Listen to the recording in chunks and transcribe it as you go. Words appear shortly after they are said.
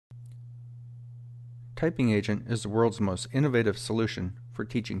Typing Agent is the world's most innovative solution for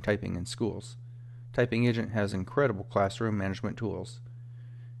teaching typing in schools. Typing Agent has incredible classroom management tools,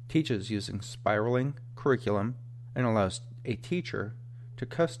 teaches using spiraling curriculum, and allows a teacher to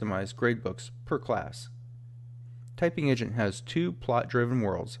customize gradebooks per class. Typing Agent has 2 plot-driven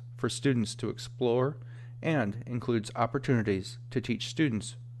worlds for students to explore and includes opportunities to teach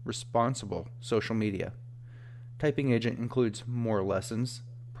students responsible social media. Typing Agent includes more lessons,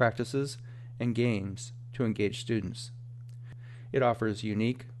 practices, and games to engage students. It offers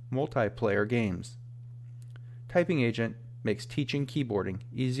unique multiplayer games. Typing Agent makes teaching keyboarding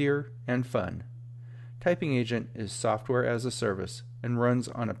easier and fun. Typing Agent is software as a service and runs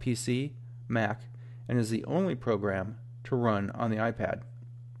on a PC, Mac, and is the only program to run on the iPad.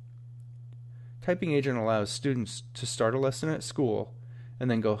 Typing Agent allows students to start a lesson at school and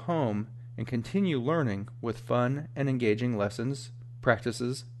then go home and continue learning with fun and engaging lessons,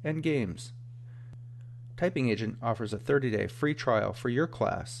 practices, and games. Typing Agent offers a 30-day free trial for your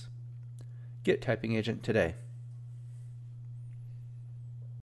class. Get Typing Agent today.